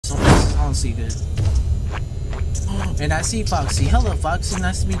don't see good. And I see Foxy. Hello, Foxy.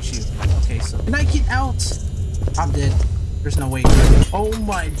 Nice to meet you. Okay, so can I get out? I'm dead. There's no way. Oh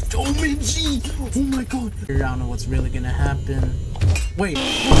my. OMG. Oh my god. I don't know what's really gonna happen. Wait. I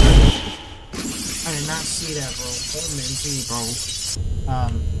did not see that, bro. OMG, bro.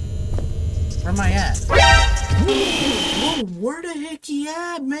 Where am I at? Whoa, where the heck he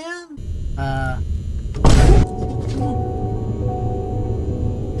at, man?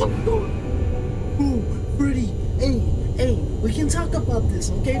 Freddy, hey, we can talk about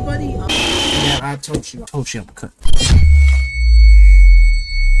this, okay, buddy? Yeah, I told you I'm cut.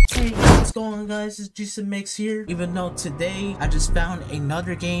 Hey, what's going on, guys? It's GCMX here. Even though today I just found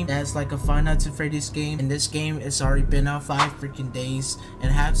another game that's like a Five Nights at Freddy's game, and this game it's already been out 5 freaking days,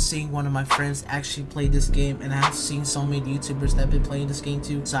 and I have seen one of my friends actually play this game, and I have seen so many YouTubers that have been playing this game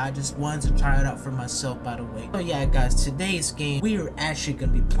too, so I just wanted to try it out for myself, by the way. So yeah, guys, today's game we are actually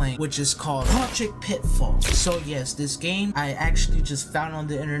gonna be playing, which is called Project Pitfall. So yes, this game I actually just found on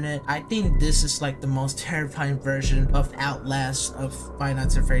the internet. I think this is like the most terrifying version of Outlast of Five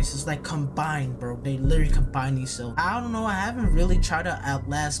Nights at Freddy's. It's like combined, bro. They literally combine these. So I don't know, I haven't really tried out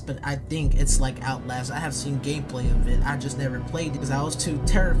Outlast, but I think it's like Outlast. I have seen gameplay of it. I just never played it because I was too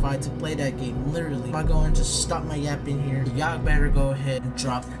terrified to play that game. Literally, I'm going to stop my yapping here. Y'all better go ahead and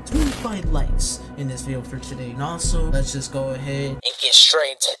drop 25 likes in this video for today. And also, let's just go ahead and get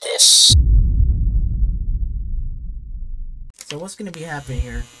straight into this. So what's gonna be happening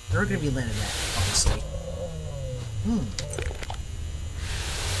here? They're gonna be landing at, obviously.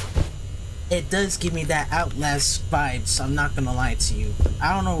 It does give me that Outlast vibes, I'm not gonna lie to you.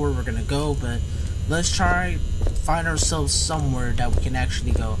 I don't know where we're gonna go, but let's try find ourselves somewhere that we can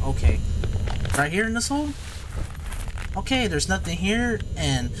actually go. Okay, right here in this hole? Okay, there's nothing here,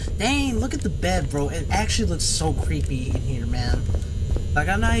 and dang, look at the bed, bro. It actually looks so creepy in here, man. Like,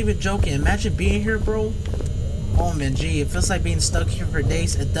 I'm not even joking. Imagine being here, bro. Oh man, gee, it feels like being stuck here for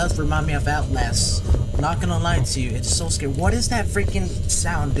days. It does remind me of Outlast. Not gonna lie to you, it's so scary. What is that freaking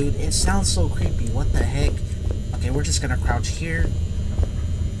sound, dude? It sounds so creepy. What the heck? Okay, we're just gonna crouch here.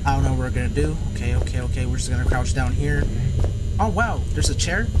 I don't know what we're gonna do. Okay, we're just gonna crouch down here. Oh wow, there's a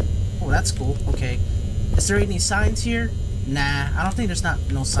chair. Oh, that's cool. Okay, is there any signs here? Nah, I don't think there's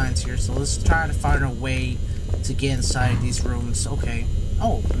no signs here. So let's try to find a way to get inside these rooms. Okay.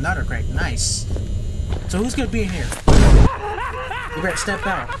 Oh, another crate. Nice. So who's gonna be in here? You better step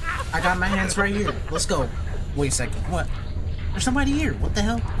out. I got my hands right here. Let's go. Wait a second. What? There's somebody here. What the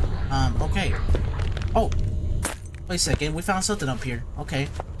hell? Okay. Oh. Wait a second. We found something up here. Okay.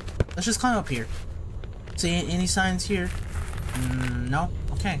 Let's just climb up here. See any signs here? No?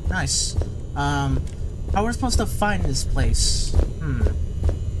 Okay, nice. How are we supposed to find this place?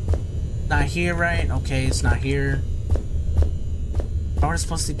 Not here, right? Okay, it's not here. How are we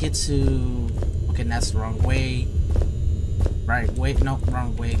supposed to get to... Okay, that's the wrong way. Right way. No,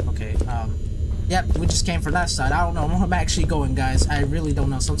 wrong way. Okay, yep, we just came for that side. I don't know where I'm actually going, guys. I really don't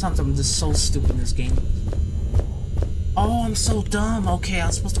know. Sometimes I'm just so stupid in this game. Oh, I'm so dumb. Okay,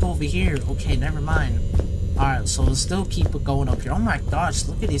 I'm supposed to go over here. Okay, never mind. Alright, so let's still keep it going up here. Oh my gosh,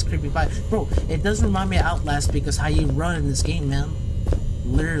 look at these creepy vibes. Bro, it does remind me of Outlast because how you run in this game, man.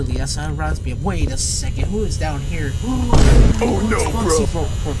 Literally, that's how it reminds me of. Wait a second, who is down here? Oh no, Foxy, bro.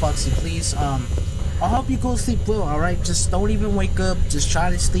 Poor Foxy, please. I'll help you go sleep well, alright? Just don't even wake up. Just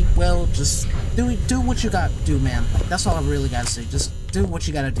try to sleep well. Just do what you gotta do, man. Like, that's all I really gotta say. Just do what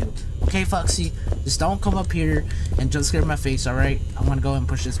you gotta do. Okay, Foxy? Just don't come up here and just scare my face, alright? I'm gonna go and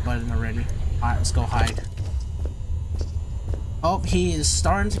push this button already. Alright, let's go hide. Oh, he is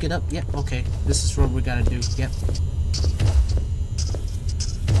starting to get up. Yep, okay. This is what we gotta do. Yep.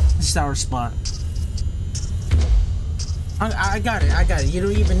 This is our spot. I got it. You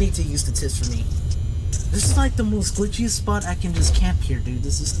don't even need to use the tips for me. This is like the most glitchiest spot I can just camp here, dude.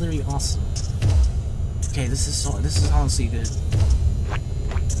 This is literally awesome. Okay, this is honestly good.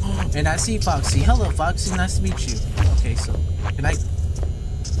 And I see Foxy. Hello, Foxy. Nice to meet you. Okay, so can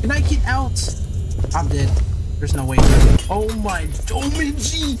I get out? I'm dead. There's no way. Oh my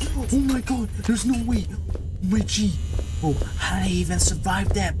G. Oh my god. There's no way. Oh my G. Bro, how did I even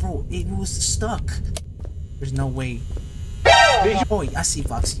survive that, bro? It was stuck. There's no way. Oh, I see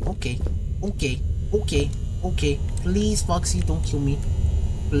Foxy. Okay. Please, Foxy, don't kill me.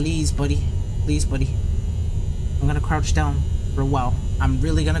 Please, buddy. I'm gonna crouch down for a while. I'm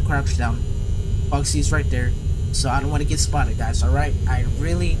really gonna crouch down. Foxy's right there. So I don't want to get spotted, guys, alright? I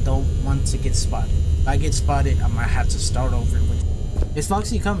really don't want to get spotted. If I get spotted, I might have to start over. Is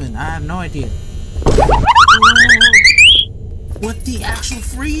Foxy coming? I have no idea. What the actual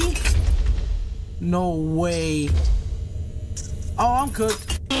freak? No way. Oh, I'm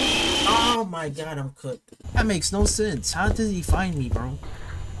cooked. Oh, Oh my god, I'm cooked. That makes no sense. How did he find me, bro?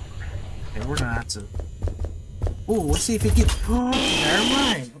 Okay, we're gonna have to... Oh, let's see if he can... Oh, never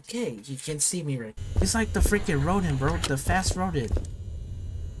mind. Okay, you can't see me right. It's like the freaking rodent, bro. The fast rodent.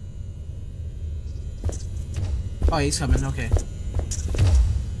 Oh, he's coming. Okay.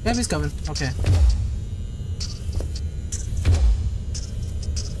 Yep, he's coming. Okay.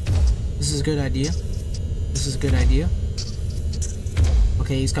 This is a good idea. This is a good idea.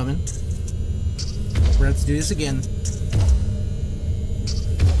 Okay, he's coming. We're gonna have to do this again.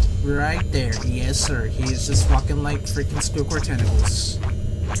 Right there. Yes, sir. He's just walking like freaking Squidward tentacles.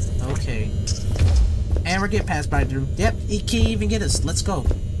 Okay. And we're getting passed by the... Yep, he can't even get us. Let's go.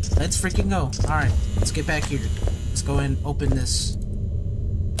 Let's freaking go. Alright, let's get back here. Let's go and open this.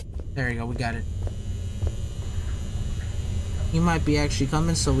 There you go, we got it. He might be actually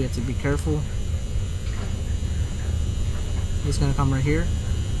coming, so we have to be careful. He's gonna come right here.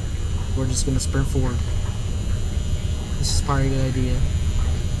 We're just gonna sprint forward. This is probably a good idea.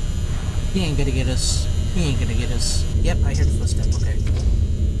 He ain't gonna get us. He ain't gonna get us. Yep, I hear the footstep. Okay.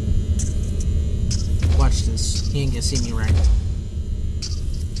 Watch this. He ain't gonna see me right.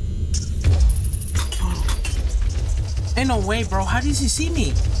 Ain't no way, bro. How does he see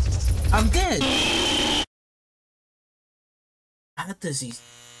me? I'm dead. How does he?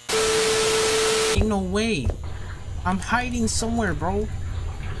 Ain't no way. I'm hiding somewhere, bro.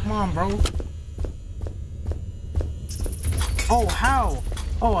 Come on, bro. Oh, how?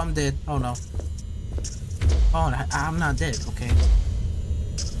 Oh, I'm dead. Oh, no. Oh, I'm not dead. Okay.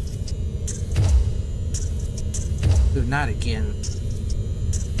 Dude, not again.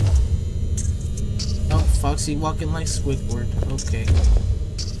 Oh, Foxy walking like Squidward. Okay.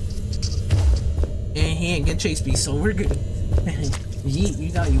 And he ain't gonna chase me, so we're good. You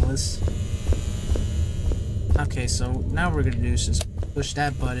thought he was. Okay, so now we're gonna do is just push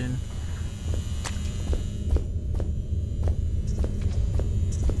that button.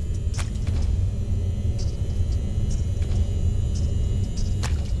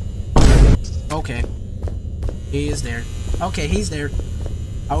 Okay. He is there. Okay, he's there.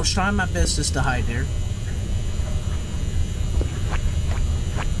 I was trying my best just to hide there.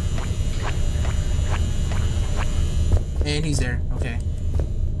 And he's there. Okay.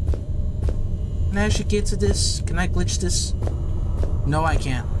 Can I actually get to this? Can I glitch this? No, I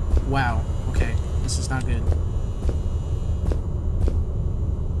can't. Wow. Okay. This is not good.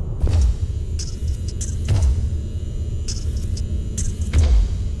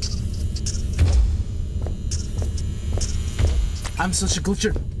 I'm such a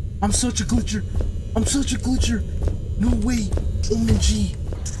glitcher. I'm such a glitcher. I'm such a glitcher. No way. OMG.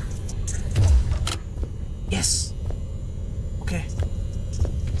 Yes. Okay.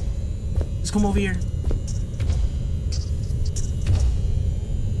 Let's come over here.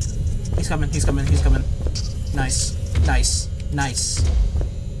 He's coming. He's coming. He's coming. Nice. Nice. Nice.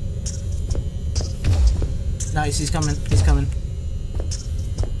 Nice. He's coming. He's coming.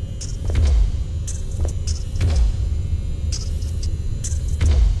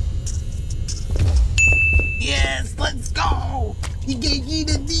 Yes, let's go! You can eat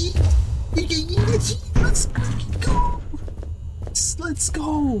a D! You can eat a G! Let's freaking go! Let's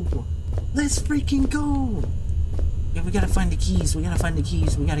go! Let's freaking go! Yeah, we gotta find the keys. We gotta find the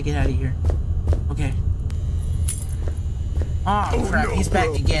keys. We gotta get out of here. Okay. Oh crap, no, he's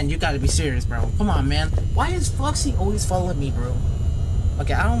back again. You gotta be serious, bro. Come on, man. Why is Foxy always following me, bro?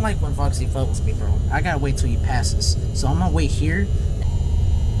 Okay, I don't like when Foxy follows me, bro. I gotta wait till he passes. So I'm gonna wait here.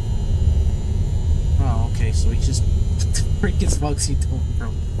 Oh, okay, so he just freaking Foxy told me,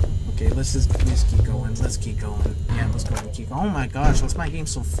 bro. Okay, let's just keep going. Let's keep going. Yeah, let's go and keep going. Oh my gosh, what's my game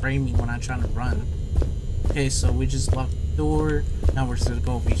so framey when I'm trying to run? Okay, so we just locked the door. Now we're just gonna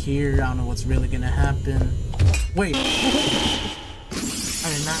go over here. I don't know what's really gonna happen. Wait. I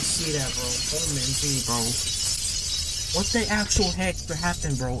did not see that, bro. OMG, bro. What the actual heck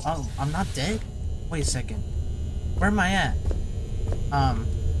happened, bro? Oh, I'm not dead? Wait a second. Where am I at?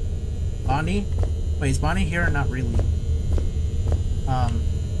 Bonnie? Wait, is Bonnie here or not really?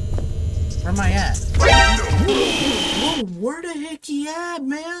 Where am I at? Whoa, where the heck he at,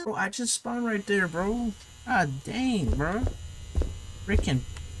 man? Bro, I just spawned right there, bro. God dang, bro. Freaking,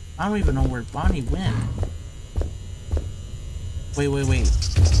 I don't even know where Bonnie went. Wait.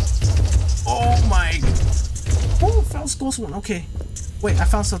 Oh my. Oh, found Skull's one. Okay. Wait, I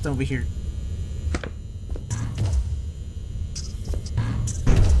found something over here.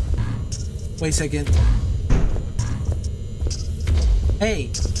 Wait a second. Hey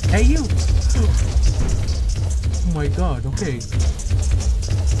you! Oh my god, okay.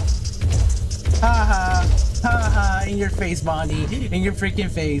 Haha! Ha ha, in your face, Bonnie. In your freaking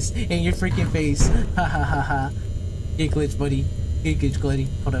face. In your freaking face. Ha ha ha ha. Get glitch, buddy. Get glitch, buddy.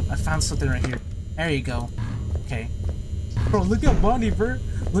 Hold up, I found something right here. There you go. Okay. Bro, look at Bonnie, bro.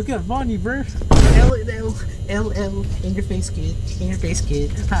 Look at Bonnie, bro. L, in your face, kid. In your face,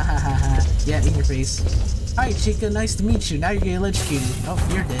 kid. Ha ha ha ha. Yeah, in your face. Hi, Chica. Nice to meet you. Now you're getting electrocuted. Oh,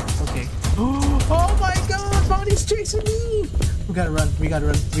 you're dead. Okay. Oh my god, Bonnie's chasing me. We gotta run. We gotta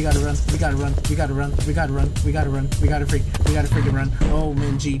run. We gotta run. We gotta run. We gotta run. We gotta run. We gotta run. We gotta freaking run. Oh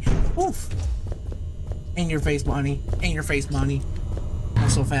man, G. Oof. In your face, Bonnie. In your face, Bonnie.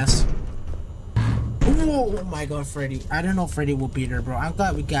 Not so fast. Whoa, oh my god, Freddy. I didn't know Freddy will beat her, bro. I'm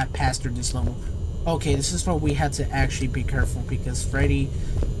glad we got past her this level. Okay, this is where we had to actually be careful because Freddy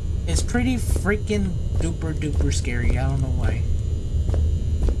is pretty freaking duper scary. I don't know why.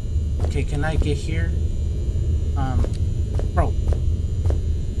 Okay, can I get here? Bro.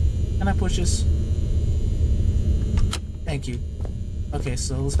 Can I push this? Thank you. Okay,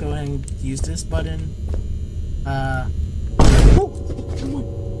 so let's go ahead and use this button. Oh,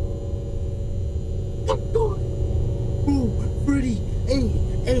 Freddy,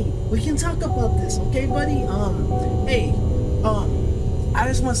 hey, we can talk about this, okay, buddy? I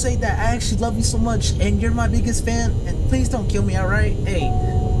just want to say that I actually love you so much, and you're my biggest fan, and please don't kill me, alright? Hey,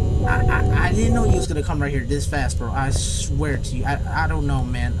 I didn't know you was gonna come right here this fast, bro. I swear to you, I don't know,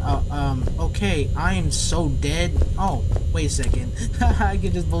 man. Okay, I am so dead. Oh, wait a second. I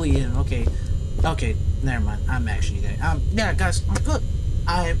can just bully him. Okay, never mind. I'm actually dead. Yeah, guys, I'm cooked.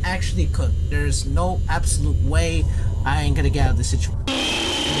 I am actually cooked. There's no absolute way I ain't gonna get out of this situation.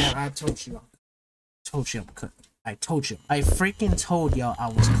 Yeah, I told you. I'm cooked. I told you. I freaking told y'all I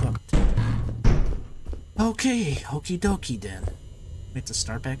was cooked. Okay, okie dokie then. We have to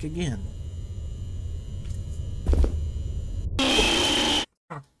start back again.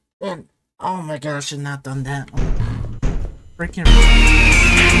 And oh my god, I should not done that. Freaking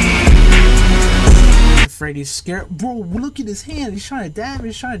Freddy's scared. Bro, look at his hand. He's trying to dab.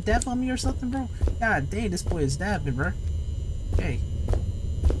 He's trying to dab on me or something, bro. God dang, this boy is dabbing, bro. Okay.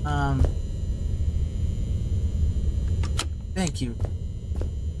 Thank you.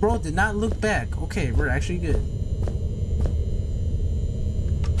 Bro did not look back. Okay, we're actually good.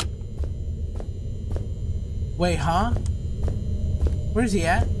 Wait, huh? Where's he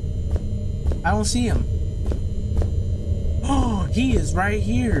at? I don't see him. Oh, he is right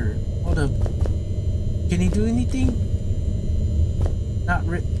here. Hold up. Can he do anything? Not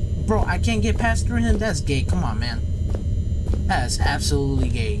bro, I can't get past through him. That's gay. Come on, man. That is absolutely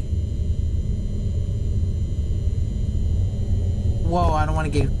gay. Whoa, I don't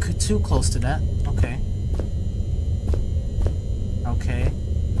want to get too close to that. Okay. Okay.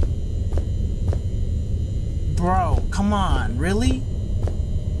 Bro, come on, really?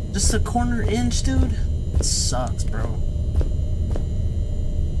 Just a corner inch, dude? It sucks, bro.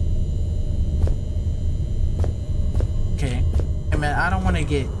 Okay. Hey, man, I don't want to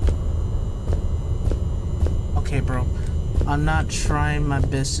get... Okay, bro. I'm not trying my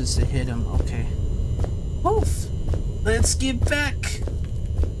best just to hit him. Okay. Oof! Let's get back!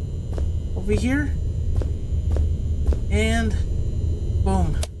 Over here. And...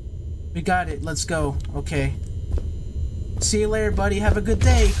 boom. We got it. Let's go. Okay. See you later, buddy. Have a good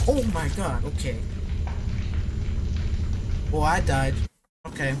day. Oh my god. Okay. Well, I died.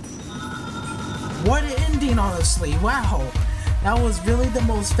 Okay. What an ending, honestly. Wow. That was really the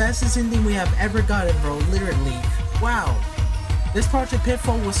most fastest ending we have ever gotten, bro. Literally. Wow. This Project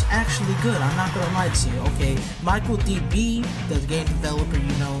Pitfall was actually good. I'm not gonna lie to you. Okay. Michael DB, the game developer,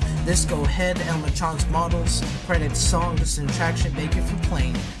 you know. Disco Head, Animatronics Models, Credit Song, this attraction. Thank you for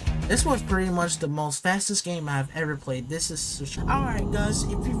playing. This was pretty much the most fastest game I've ever played. This is alright, guys,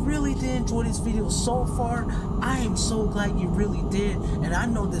 if you really did enjoy this video so far, I am so glad you really did. And I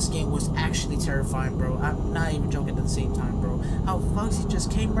know this game was actually terrifying, bro. I'm not even joking at the same time, bro. How Foxy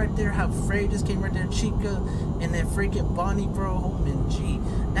just came right there, how Freddy just came right there, Chica, and then freaking Bonnie, bro. Oh man, G,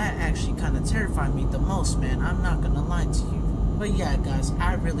 that actually kind of terrified me the most, man. I'm not gonna lie to you. But yeah, guys,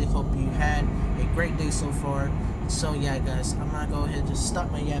 I really hope you had a great day so far. So yeah, guys, I'm gonna go ahead and just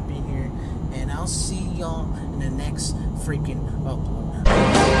stop my yapping here, and I'll see y'all in the next freaking upload.